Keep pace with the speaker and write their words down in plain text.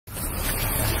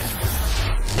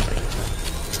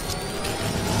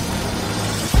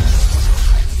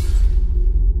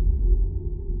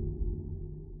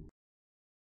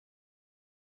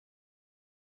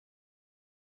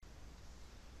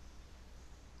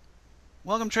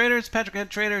Welcome traders, Patrick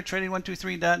Head Trader,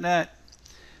 Trading123.net.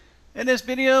 In this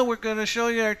video, we're going to show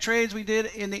you our trades we did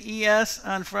in the ES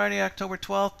on Friday, October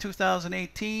 12th,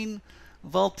 2018.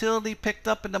 Volatility picked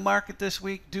up in the market this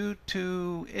week due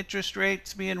to interest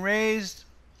rates being raised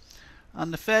on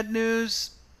the Fed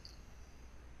news.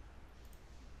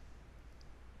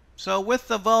 So with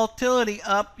the volatility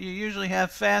up, you usually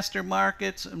have faster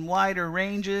markets and wider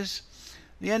ranges.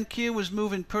 The NQ was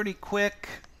moving pretty quick.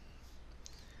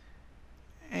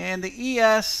 And the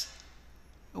ES,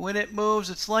 when it moves,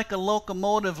 it's like a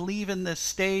locomotive leaving the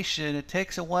station. It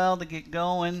takes a while to get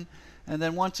going, and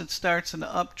then once it starts an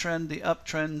uptrend, the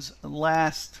uptrends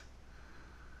last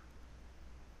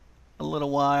a little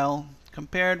while.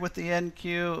 Compared with the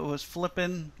NQ, it was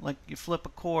flipping like you flip a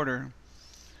quarter.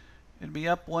 It'd be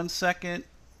up 1 second,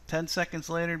 10 seconds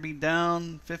later it'd be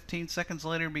down, 15 seconds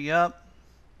later it'd be up.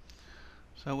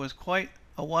 So it was quite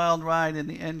a wild ride in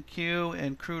the NQ,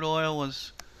 and crude oil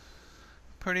was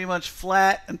pretty much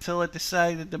flat until it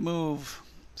decided to move.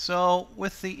 So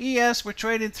with the ES, we're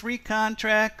trading 3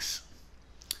 contracts,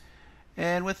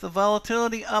 and with the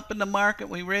volatility up in the market,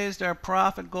 we raised our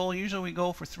profit goal. Usually we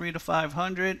go for 300 to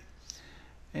 500,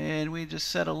 and we just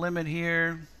set a limit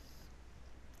here.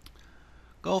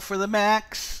 Go for the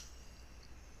max,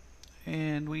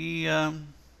 and we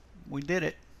did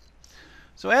it.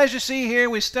 So as you see here,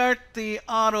 we start the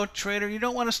AutoTrader. You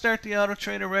don't want to start the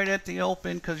AutoTrader right at the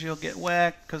open because you'll get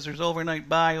whacked because there's overnight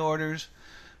buy orders.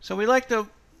 So we like to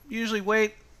usually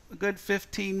wait a good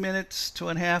 15 minutes to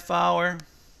a half hour.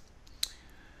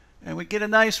 And we get a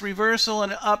nice reversal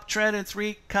and an uptrend in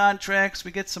 3 contracts.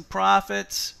 We get some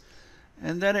profits.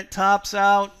 And then it tops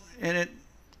out and it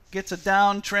gets a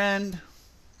downtrend.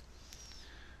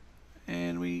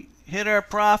 And we hit our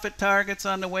profit targets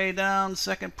on the way down.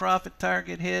 Second profit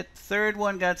target hit. Third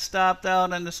one got stopped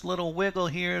out on this little wiggle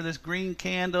here, this green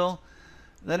candle.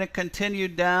 Then it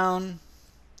continued down.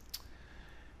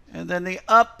 And then the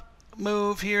up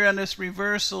move here on this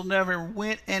reversal never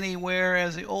went anywhere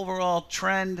as the overall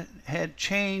trend had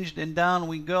changed, and down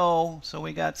we go. So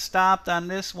we got stopped on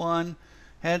this one,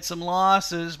 had some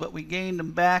losses, but we gained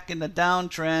them back in the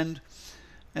downtrend.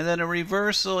 And then a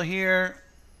reversal here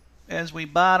as we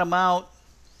bottom out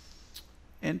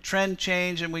and trend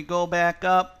change, and we go back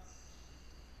up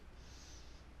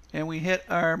and we hit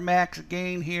our max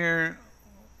gain here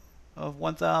of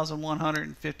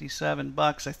 1,157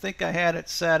 bucks. I think I had it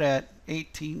set at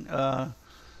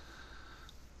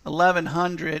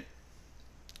 1,100,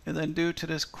 and then due to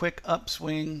this quick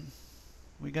upswing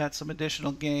we got some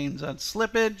additional gains on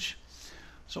slippage.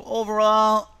 So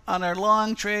overall, on our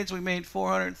long trades, we made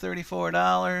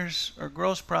 $434, or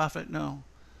gross profit, no.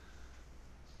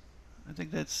 I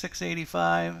think that's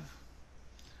 $685.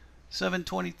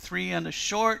 $723 on the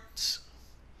shorts.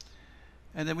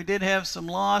 And then we did have some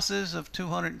losses of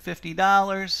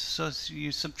 $250. So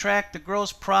you subtract the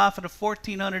gross profit of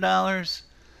 $1,400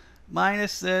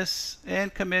 minus this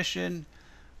and commission,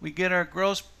 we get our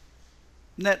gross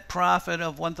net profit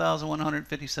of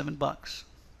 1,157 bucks.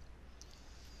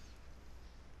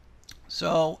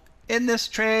 So in this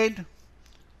trade,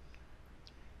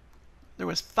 there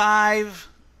was 5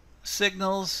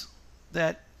 signals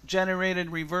that generated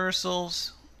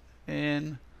reversals,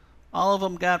 and all of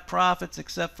them got profits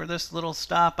except for this little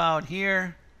stop out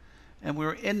here, and we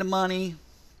were in the money.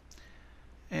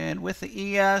 And with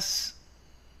the ES,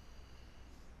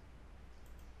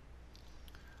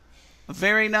 a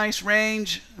very nice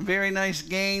range, very nice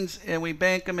gains, and we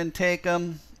bank them and take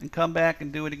them and come back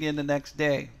and do it again the next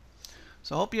day.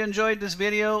 So I hope you enjoyed this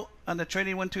video on the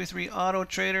Trading123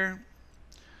 AutoTrader.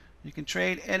 You can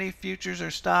trade any futures or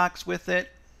stocks with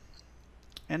it,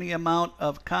 any amount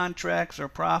of contracts or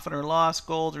profit or loss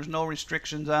goals. There's no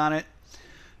restrictions on it.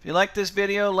 If you like this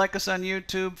video, like us on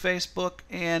YouTube, Facebook,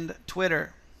 and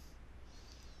Twitter.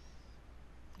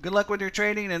 Good luck with your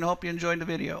trading, and hope you enjoyed the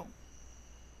video.